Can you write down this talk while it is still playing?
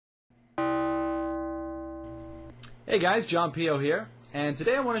Hey guys, John Pio here, and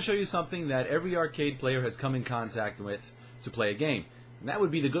today I want to show you something that every arcade player has come in contact with to play a game, and that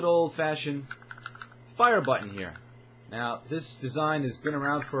would be the good old-fashioned fire button here. Now, this design has been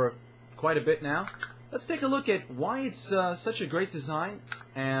around for quite a bit now. Let's take a look at why it's such a great design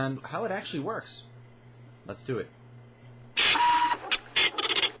and how it actually works. Let's do it.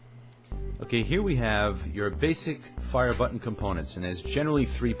 Okay, here we have your basic fire button components, and there's generally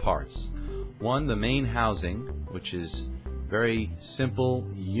three parts. One, the main housing, which is very simple,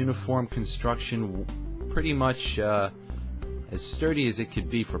 uniform construction, pretty much as sturdy as it could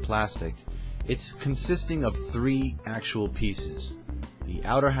be for plastic. It's consisting of three actual pieces. The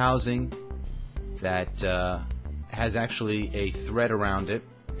outer housing that has actually a thread around it.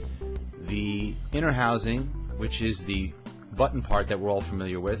 The inner housing, which is the button part that we're all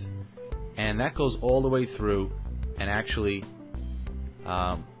familiar with. And that goes all the way through and actually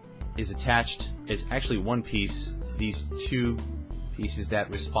is attached, is actually one piece to these two pieces that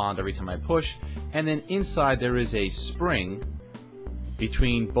respond every time I push, and then inside there is a spring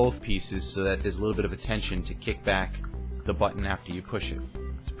between both pieces so that there's a little bit of a tension to kick back the button after you push it.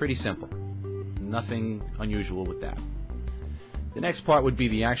 It's pretty simple. Nothing unusual with that. The next part would be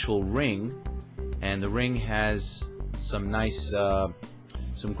the actual ring, and the ring has some nice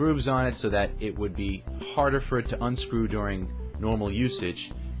some grooves on it so that it would be harder for it to unscrew during normal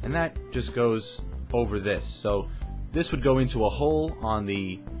usage, and that just goes over this. So this would go into a hole on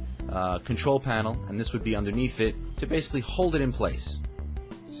the control panel, and this would be underneath it to basically hold it in place.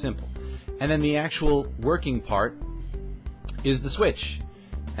 Simple. And then the actual working part is the switch,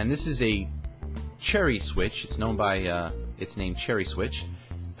 and this is a cherry switch. It's known by its name, cherry switch.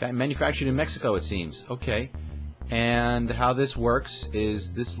 Manufactured in Mexico, it seems. Okay. And how this works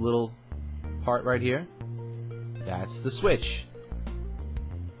is this little part right here. That's the switch.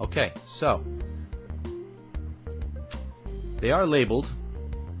 Okay, so they are labeled.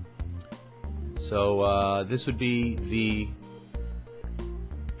 So this would be the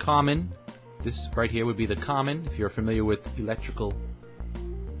common. This right here would be the common, if you're familiar with electrical.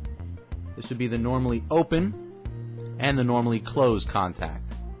 This would be the normally open and the normally closed contact.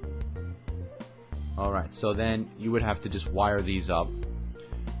 Alright, so then you would have to just wire these up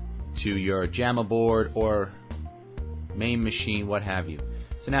to your JAMA board or main machine, what have you.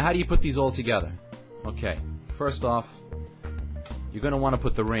 So now how do you put these all together? Okay, first off, you're going to want to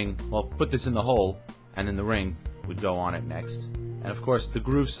put the ring, well, put this in the hole, and then the ring would go on it next. And of course the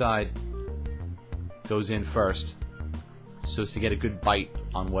groove side goes in first, so as to get a good bite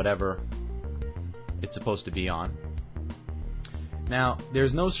on whatever it's supposed to be on. Now,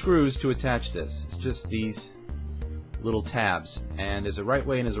 there's no screws to attach this. It's just these little tabs, and there's a right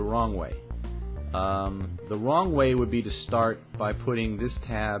way and there's a wrong way. The wrong way would be to start by putting this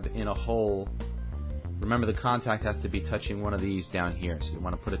tab in a hole. Remember, the contact has to be touching one of these down here, so you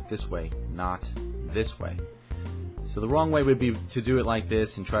want to put it this way, not this way. So the wrong way would be to do it like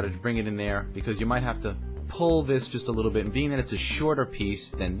this and try to bring it in there, because you might have to pull this just a little bit, and being that it's a shorter piece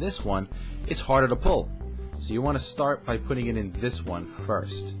than this one, it's harder to pull. So you want to start by putting it in this one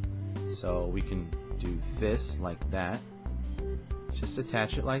first. So we can do this like that. Just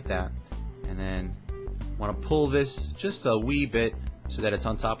attach it like that. And then want to pull this just a wee bit so that it's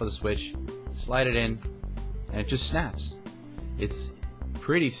on top of the switch. Slide it in, and it just snaps. It's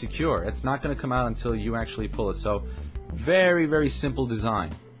pretty secure. It's not going to come out until you actually pull it. So very, very simple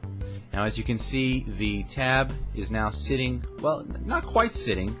design. Now, as you can see, the tab is now sitting, well, not quite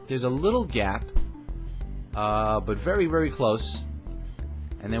sitting. There's a little gap, but very, very close.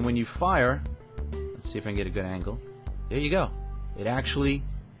 And then when you fire, let's see if I can get a good angle. There you go. It actually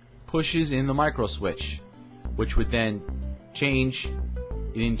pushes in the micro switch, which would then change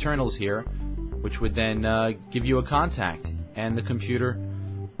the internals here, which would then give you a contact, and the computer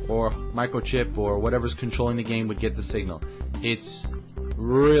or microchip or whatever's controlling the game would get the signal. It's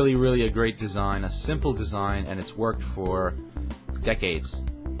really, really a great design, a simple design, and it's worked for decades.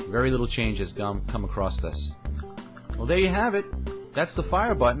 Very little change has come across this. Well, there you have it. That's the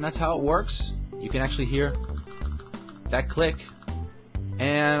fire button. That's how it works. You can actually hear that click,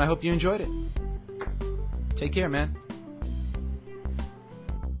 and I hope you enjoyed it. Take care, man.